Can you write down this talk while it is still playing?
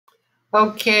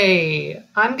Okay,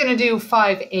 I'm going to do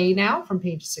 5A now from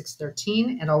page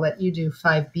 613, and I'll let you do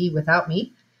 5B without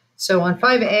me. So on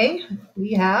 5A,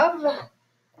 we have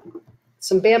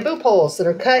some bamboo poles that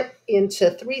are cut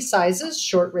into three sizes,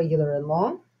 short, regular, and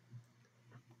long.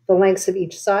 The lengths of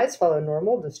each size follow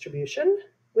normal distribution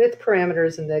with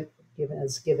parameters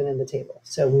as given in the table.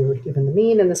 So we were given the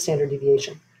mean and the standard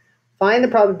deviation. Find the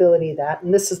probability that,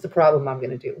 and this is the problem I'm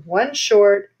going to do, one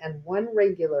short and one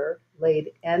regular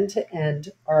laid end to end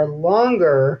are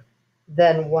longer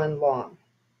than one long.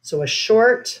 So a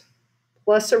short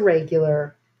plus a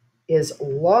regular is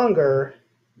longer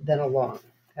than a long.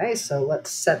 Okay, so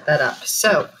let's set that up.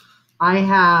 So I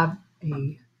have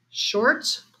a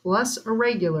short plus a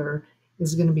regular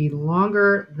is going to be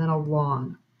longer than a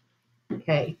long.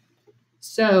 Okay,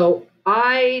 so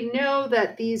I know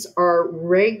that these are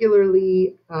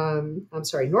normally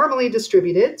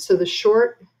distributed. So the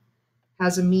short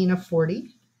has a mean of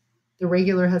 40. The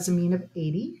regular has a mean of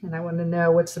 80. And I want to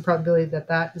know what's the probability that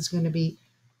that is going to be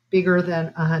bigger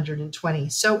than 120.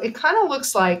 So it kind of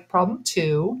looks like problem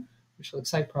 2, which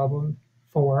looks like problem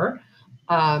 4,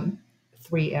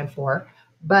 3 and 4.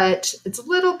 But it's a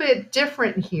little bit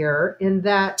different here in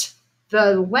that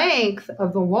the length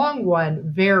of the long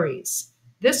one varies.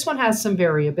 This one has some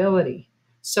variability.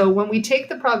 So when we take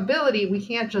the probability, we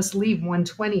can't just leave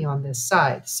 120 on this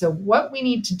side. So what we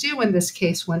need to do in this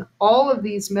case, when all of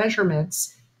these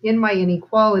measurements in my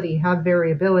inequality have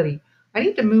variability, I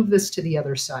need to move this to the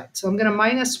other side. So I'm going to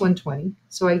minus 120.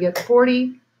 So I get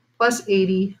 40 plus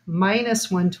 80 minus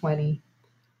 120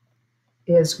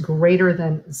 is greater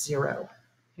than 0.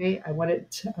 Okay, I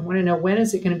want to know when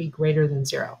is it going to be greater than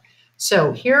 0.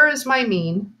 So here is my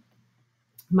mean.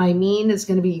 My mean is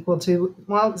going to be equal to,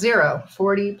 well, 0.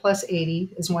 40 plus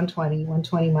 80 is 120.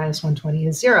 120 minus 120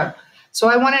 is 0. So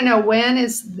I want to know when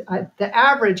is the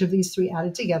average of these three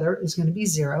added together is going to be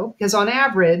 0, because on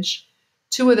average,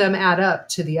 two of them add up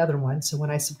to the other one. So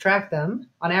when I subtract them,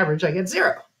 on average, I get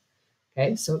 0.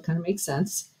 Okay, so it kind of makes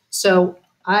sense. So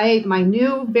my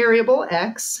new variable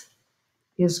x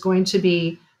is going to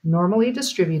be normally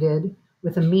distributed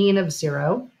with a mean of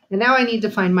 0. And now I need to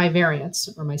find my variance,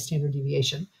 or my standard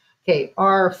deviation. Okay,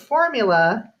 our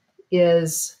formula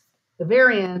is the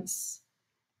variance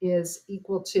is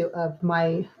equal to of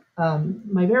my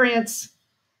variance,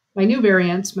 my new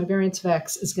variance, my variance of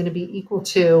x is going to be equal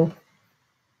to,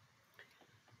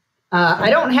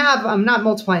 I'm not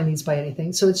multiplying these by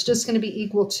anything, so it's just going to be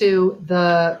equal to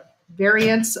the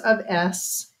variance of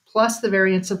s plus the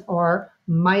variance of r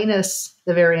minus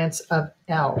the variance of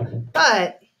L.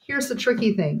 But here's the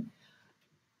tricky thing.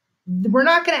 We're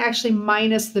not going to actually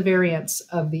minus the variance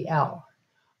of the L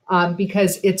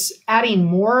because it's adding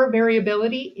more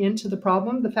variability into the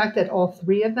problem. The fact that all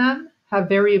three of them have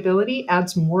variability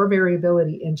adds more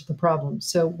variability into the problem.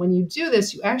 So when you do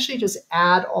this, you actually just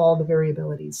add all the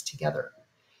variabilities together.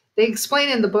 They explain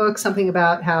in the book something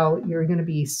about how you're going to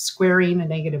be squaring a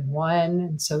 -1,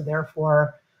 and so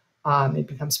therefore it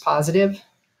becomes positive.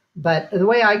 But the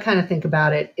way I kind of think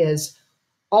about it is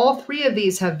all three of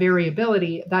these have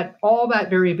variability, that all that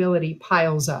variability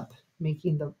piles up,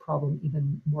 making the problem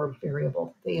even more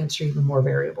variable, the answer even more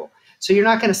variable. So you're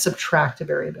not going to subtract a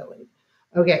variability.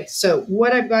 Okay, so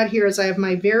what I've got here is I have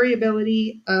my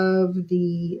variability of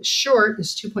the short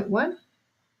is 2.1.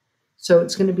 So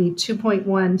it's going to be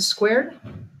 2.1 squared.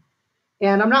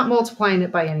 And I'm not multiplying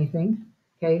it by anything.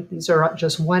 Okay, these are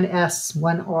just one S,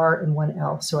 one R, and one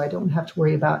L. So I don't have to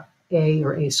worry about A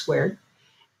or A squared.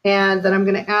 And then I'm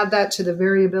going to add that to the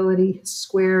variability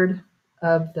squared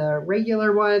of the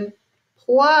regular one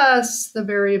plus the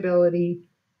variability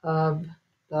of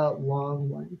the long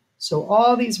one. So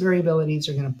all these variabilities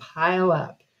are going to pile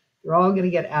up. They're all going to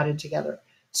get added together.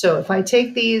 So if I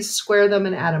take these, square them,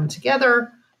 and add them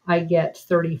together, I get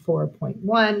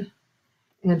 34.1.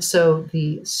 And so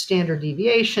the standard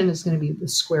deviation is going to be the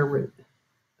square root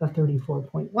of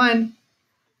 34.1,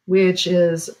 which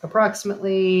is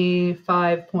approximately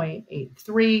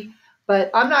 5.83.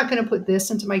 But I'm not going to put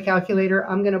this into my calculator.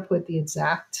 I'm going to put the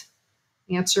exact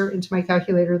answer into my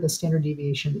calculator. The standard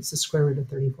deviation is the square root of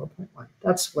 34.1.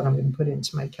 That's what I'm going to put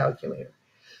into my calculator.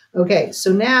 Okay,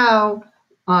 so now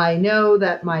I know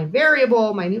that my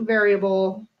variable, my new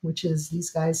variable, which is these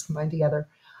guys combined together,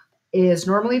 is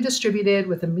normally distributed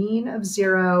with a mean of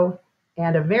 0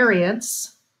 and a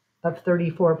variance of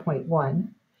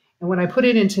 34.1. And when I put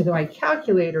it into my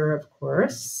calculator, of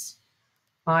course,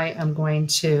 I am going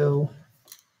to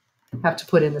have to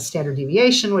put in the standard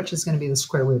deviation, which is going to be the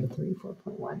square root of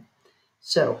 34.1.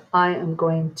 So I am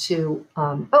going to,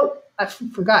 I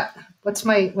forgot. What's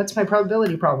my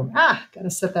probability problem? Got to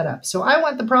set that up. So I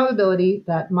want the probability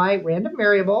that my random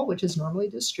variable, which is normally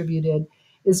distributed,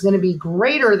 is going to be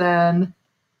greater than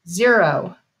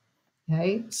 0.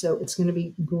 Okay, so it's going to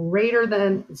be greater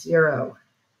than 0.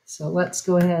 So let's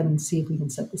go ahead and see if we can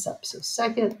set this up. So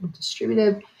second,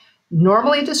 distributive,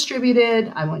 normally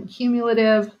distributed. I want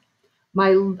cumulative.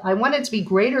 I want it to be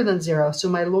greater than 0. So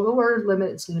my lower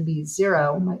limit is going to be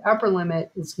 0. My upper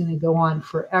limit is going to go on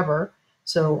forever.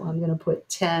 So I'm going to put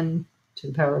 10 to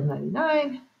the power of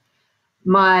 99.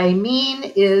 My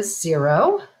mean is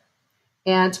 0.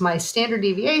 And my standard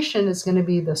deviation is going to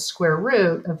be the square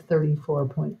root of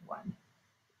 34.1.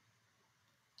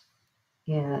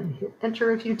 And hit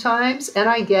enter a few times, and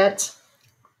I get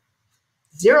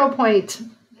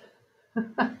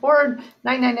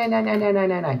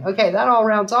 0.4999999. Okay, that all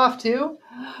rounds off to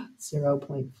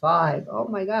 0.5. Oh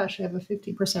my gosh, I have a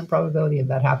 50% probability of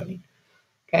that happening.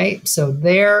 Okay, so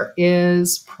there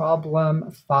is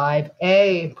problem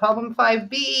 5A. Problem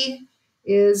 5B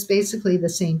is basically the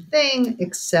same thing,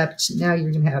 except now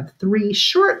you're going to have 3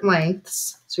 short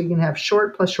lengths. So you're going to have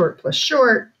short plus short plus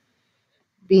short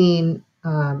being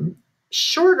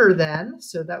shorter than,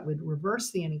 so that would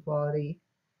reverse the inequality,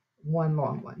 1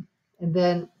 long one. And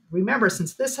then remember,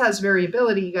 since this has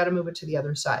variability, you got to move it to the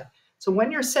other side. So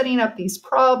when you're setting up these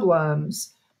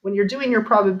problems, when you're doing your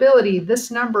probability, this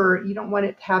number, you don't want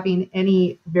it having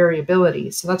any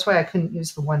variability. So that's why I couldn't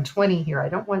use the 120 here. I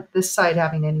don't want this side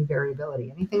having any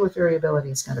variability. Anything with variability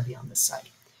is going to be on this side.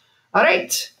 All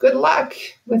right, good luck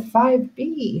with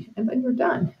 5B, and then you're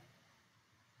done.